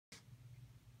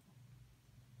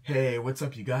Hey, what's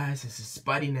up you guys? This is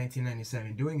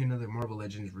Spidey1997 doing another Marvel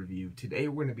Legends review. Today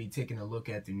we're going to be taking a look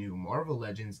at the new Marvel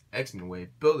Legends X-Men Wave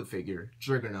Build-A-Figure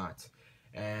Juggernaut.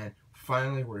 And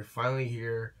we're finally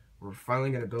here. We're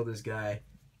finally going to build this guy.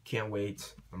 Can't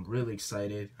wait. I'm really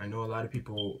excited. I know a lot of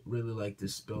people really like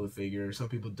this Build-A-Figure. Some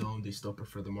people don't. They still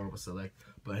prefer the Marvel Select.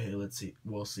 But hey, let's see.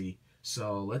 We'll see.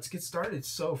 So let's get started.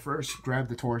 So first, grab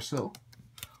the torso.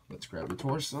 Let's grab the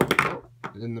torso. Oh,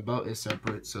 and then the belt is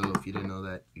separate, so if you didn't know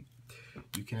that,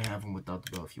 you can have him without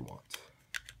the belt if you want.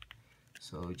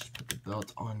 So you just put the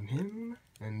belt on him,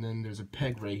 and then there's a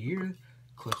peg right here,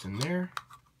 clips in there,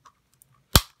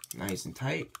 nice and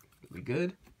tight, really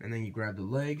good. And then you grab the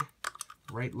leg,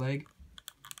 right leg,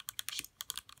 just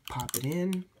pop it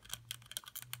in.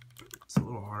 It's a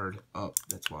little hard up,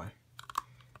 that's why.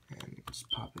 And just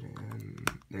pop it in.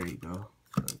 There you go.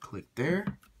 Click there.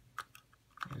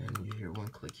 And then you hear one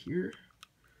click here.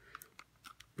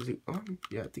 Is it on?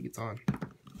 Yeah, I think it's on.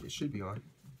 It should be on.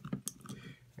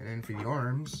 And then for the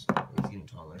arms, it's getting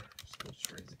taller. So just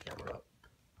raise the camera up.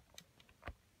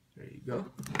 There you go.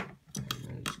 And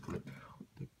then just clip.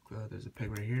 There's a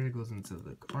peg right here that goes into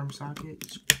the arm socket.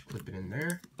 Just clip it in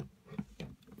there.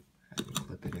 And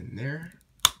clip it in there,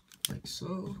 like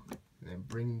so. And then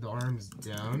bring the arms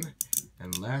down.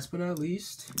 And last but not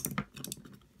least,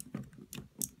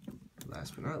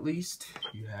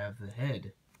 you have the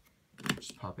head.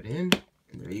 Just pop it in,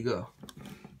 and there you go.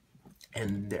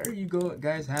 And there you go,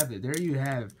 guys, have it. There you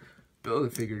have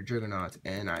Build-A-Figure Juggernaut.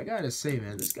 And I gotta say,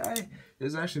 man, this guy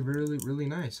is actually really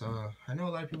nice. I know a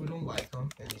lot of people don't like him,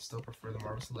 and they still prefer the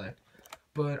Marvel Select.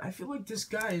 But I feel like this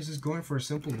guy is just going for a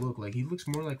simple look. Like, he looks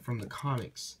more like from the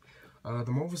comics.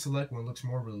 The Marvel Select one looks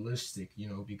more realistic, you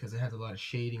know, because it has a lot of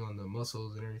shading on the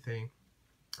muscles and everything.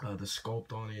 The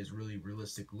sculpt on it is really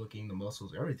realistic looking, the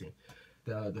muscles, everything.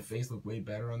 The face looked way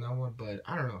better on that one, but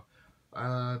I don't know.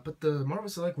 But the Marvel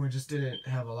Select one just didn't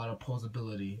have a lot of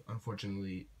posability,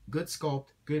 unfortunately. Good sculpt,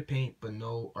 good paint, but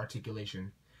no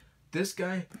articulation. This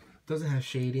guy doesn't have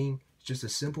shading, it's just a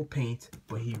simple paint,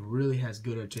 but he really has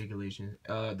good articulation.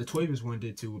 The Toybus one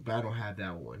did too, but I don't have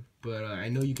that one. But I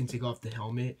know you can take off the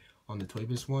helmet on the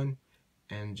Toybus one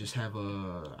and just have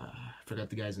I forgot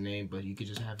the guy's name, but you could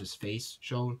just have his face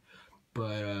shown.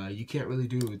 But you can't really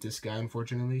do it with this guy,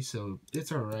 unfortunately, so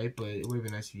it's alright, but it would have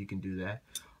been nice if you can do that.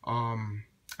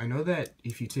 I know that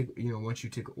if you take,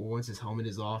 once his helmet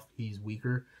is off, he's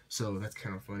weaker, so that's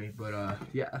kind of funny. But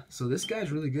yeah, so this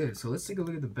guy's really good. So let's take a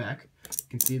look at the back. You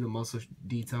can see the muscle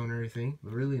detail and everything,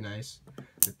 really nice.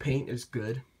 The paint is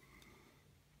good.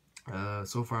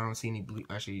 So far I don't see any bleed.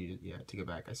 Actually, yeah, take it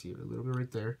back. I see it a little bit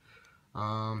right there.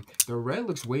 The red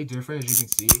looks way different, as you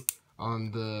can see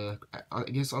on the, I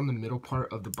guess on the middle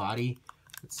part of the body.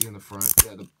 Let's see on the front.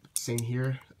 Yeah, the same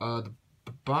here. The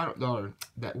bottom,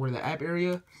 that where the ab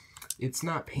area, it's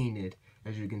not painted,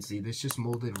 as you can see. It's just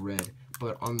molded red.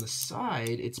 But on the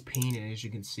side, it's painted, as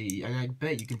you can see, and I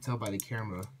bet you can tell by the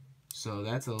camera. So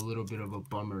that's a little bit of a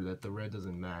bummer that the red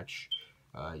doesn't match.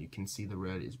 You can see the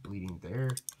red is bleeding there.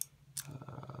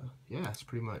 Yeah, it's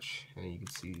pretty much, and you can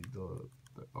see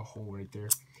a hole right there.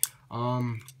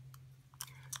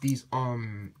 These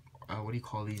what do you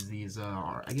call these? These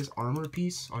I guess armor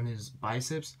piece on his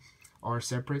biceps are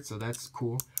separate, so that's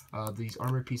cool. These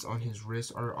armor piece on his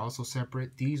wrist are also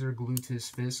separate. These are glued to his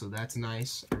fist, so that's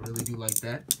nice. I really do like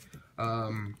that.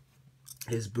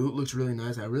 His boot looks really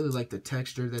nice. I really like the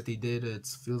texture that they did. It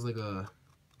feels like I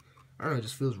don't know, it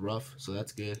just feels rough, so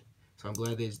that's good. So I'm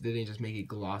glad they didn't just make it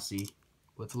glossy.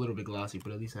 Well, it's a little bit glossy,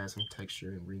 but at least it has some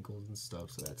texture and wrinkles and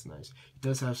stuff, so that's nice. He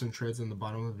does have some treads on the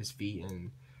bottom of his feet,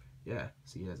 and yeah,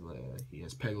 so he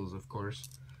has pegals, of course.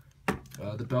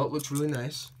 The belt looks really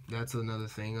nice. That's another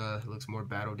thing. It looks more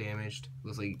battle damaged.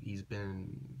 Looks like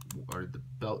the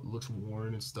belt looks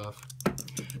worn and stuff.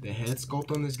 The head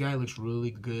sculpt on this guy looks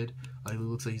really good. He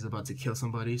looks like he's about to kill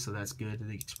somebody, so that's good.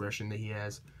 The expression that he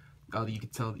has. You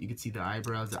can see the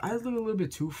eyebrows. The eyes look a little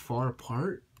bit too far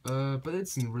apart, but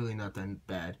it's really not that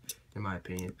bad, in my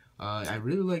opinion. I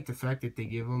really like the fact that they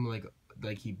give him like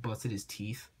he busted his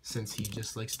teeth, since he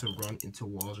just likes to run into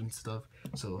walls and stuff.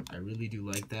 So I really do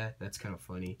like that. That's kind of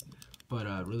funny, but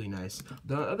really nice.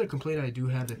 The other complaint I do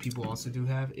have that people also do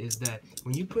have is that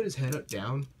when you put his head up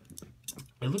down,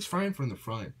 it looks fine from the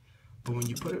front, but when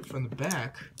you put it from the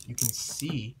back, you can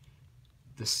see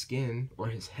the skin or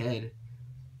his head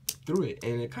through it,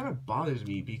 and it kind of bothers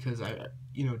me because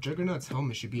Juggernaut's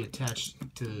helmet should be attached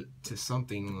to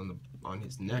something on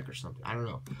his neck or something. I don't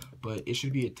know, but it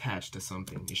should be attached to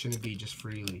something. It shouldn't be just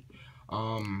freely.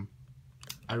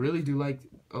 I really do like.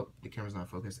 Oh, the camera's not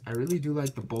focused. I really do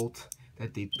like the bolt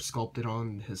that they sculpted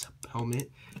on his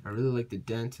helmet. I really like the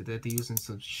dent that they use in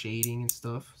some shading and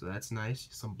stuff, so that's nice.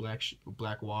 Some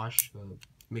black wash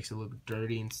makes it look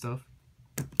dirty and stuff.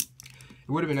 It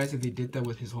would have been nice if they did that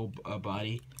with his whole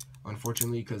body,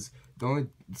 unfortunately, because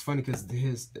it's funny because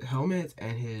his helmet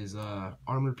and his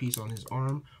armor piece on his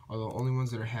arm are the only ones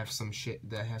that have some shit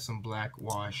that has some black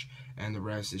wash, and the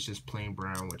rest is just plain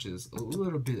brown, which is a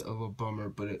little bit of a bummer,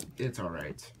 but it's all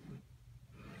right.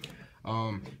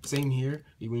 Same here.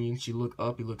 When you look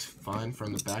up, it looks fine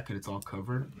from the back, and it's all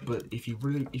covered. But if you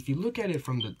look at it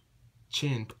from the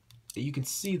chin, you can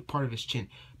see part of his chin.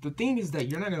 The thing is that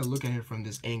you're not going to look at him from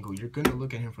this angle. You're going to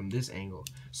look at him from this angle.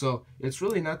 So it's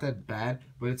really not that bad,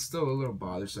 but it's still a little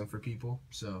bothersome for people.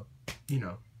 So, you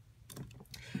know.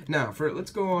 Now,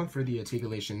 let's go on for the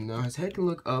articulation. Now, his head can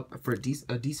look up for a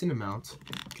decent amount.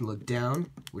 It can look down,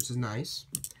 which is nice.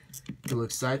 It can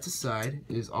look side to side.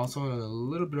 It is also on a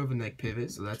little bit of a neck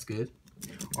pivot, so that's good.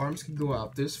 Arms can go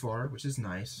out this far, which is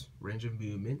nice. Range of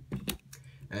movement.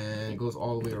 And it goes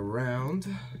all the way around.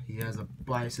 He has a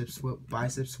bicep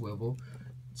swivel,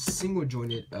 single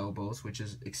jointed elbows, which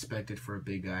is expected for a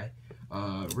big guy.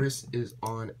 Wrist is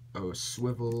on a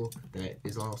swivel that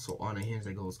is also on a hinge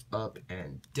that goes up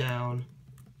and down,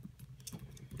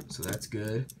 so that's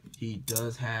good. He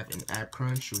does have an ab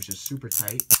crunch, which is super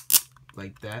tight,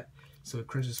 like that. So it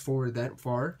crunches forward that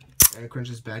far, and it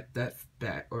crunches back that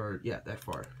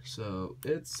far. So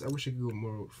I wish I could go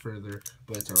more further,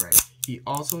 but it's alright. He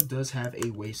also does have a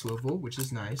waist swivel, which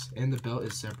is nice, and the belt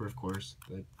is separate, of course,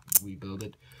 like we build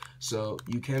it. So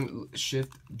you can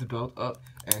shift the belt up,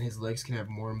 and his legs can have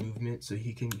more movement. So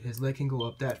his leg can go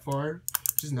up that far,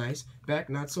 which is nice. Back,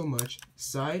 not so much.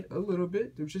 Side, a little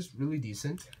bit, which is really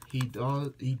decent. He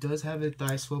does have a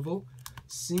thigh swivel,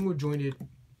 single jointed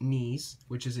knees,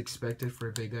 which is expected for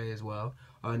a big guy as well.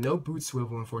 No boot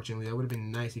swivel, unfortunately. That would have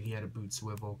been nice if he had a boot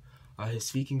swivel.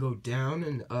 His feet can go down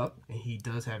and up, and he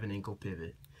does have an ankle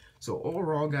pivot. So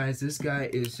overall, guys, this guy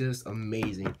is just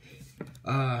amazing.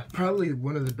 Probably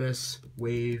one of the best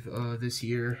wave this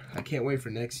year. I can't wait for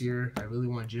next year. I really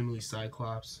want Jim Lee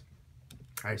Cyclops.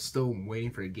 I'm still waiting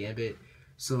for a Gambit.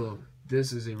 So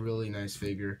this is a really nice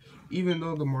figure. Even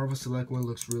though the Marvel Select one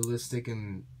looks realistic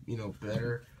and, you know,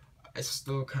 better, I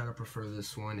still kind of prefer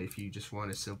this one if you just want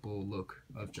a simple look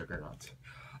of Juggernaut.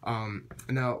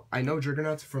 Now, I know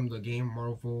Juggernaut's from the game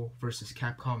Marvel vs.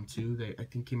 Capcom 2. They, I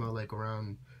think, came out like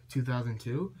around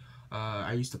 2002.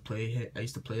 I used to play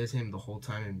as him the whole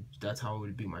time, and that's how it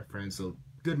would be my friend. So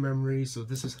good memories. So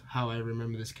this is how I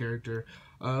remember this character.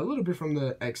 A little bit from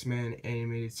the X-Men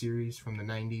animated series from the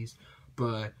 90s,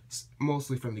 but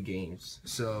mostly from the games.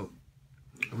 So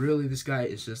really, this guy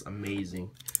is just amazing.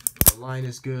 The line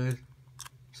is good,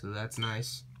 so that's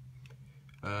nice.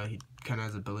 He kind of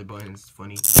has a belly button, it's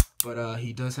funny. But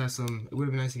he does have some, it would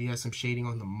have been nice if he had some shading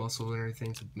on the muscle and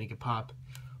everything to make it pop.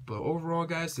 But overall,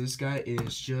 guys, this guy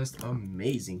is just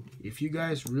amazing. If you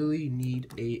guys really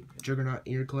need a Juggernaut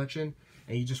in your collection,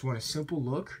 and you just want a simple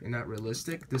look and not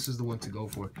realistic, this is the one to go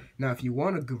for. Now, if you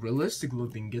want a good realistic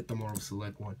look, then get the Marvel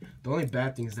Select one. The only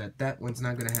bad thing is that one's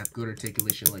not going to have good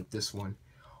articulation like this one.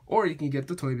 Or you can get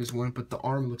the Toy Biz one, but the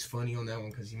arm looks funny on that one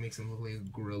because he makes him look like a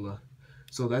gorilla.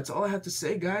 So that's all I have to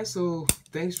say, guys. So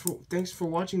thanks for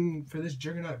watching for this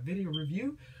Juggernaut video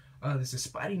review. This is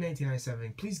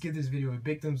Spidey1997. Please give this video a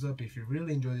big thumbs up if you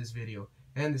really enjoyed this video.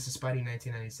 And this is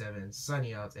Spidey1997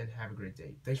 signing out, and have a great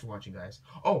day. Thanks for watching, guys.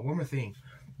 Oh, one more thing.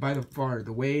 By far,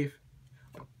 the wave.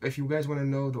 If you guys want to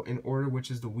know in order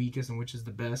which is the weakest and which is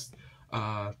the best,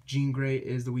 Jean Grey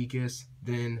is the weakest,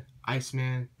 then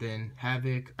Iceman, then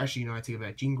Havoc. Actually, no, I take it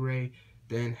back. Jean Grey,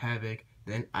 then Havoc,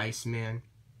 then Iceman,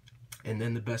 and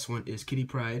then the best one is Kitty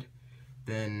Pryde,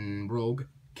 then Rogue,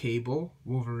 Cable,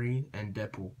 Wolverine, and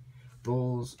Deadpool.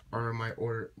 Those are my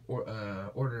order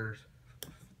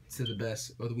to the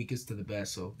best, or the weakest to the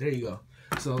best. So there you go.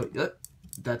 So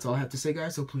that's all I have to say,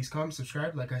 guys. So please comment,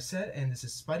 subscribe, like I said, and this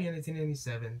is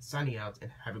Spidey1997 signing out,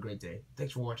 and have a great day.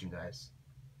 Thanks for watching, guys.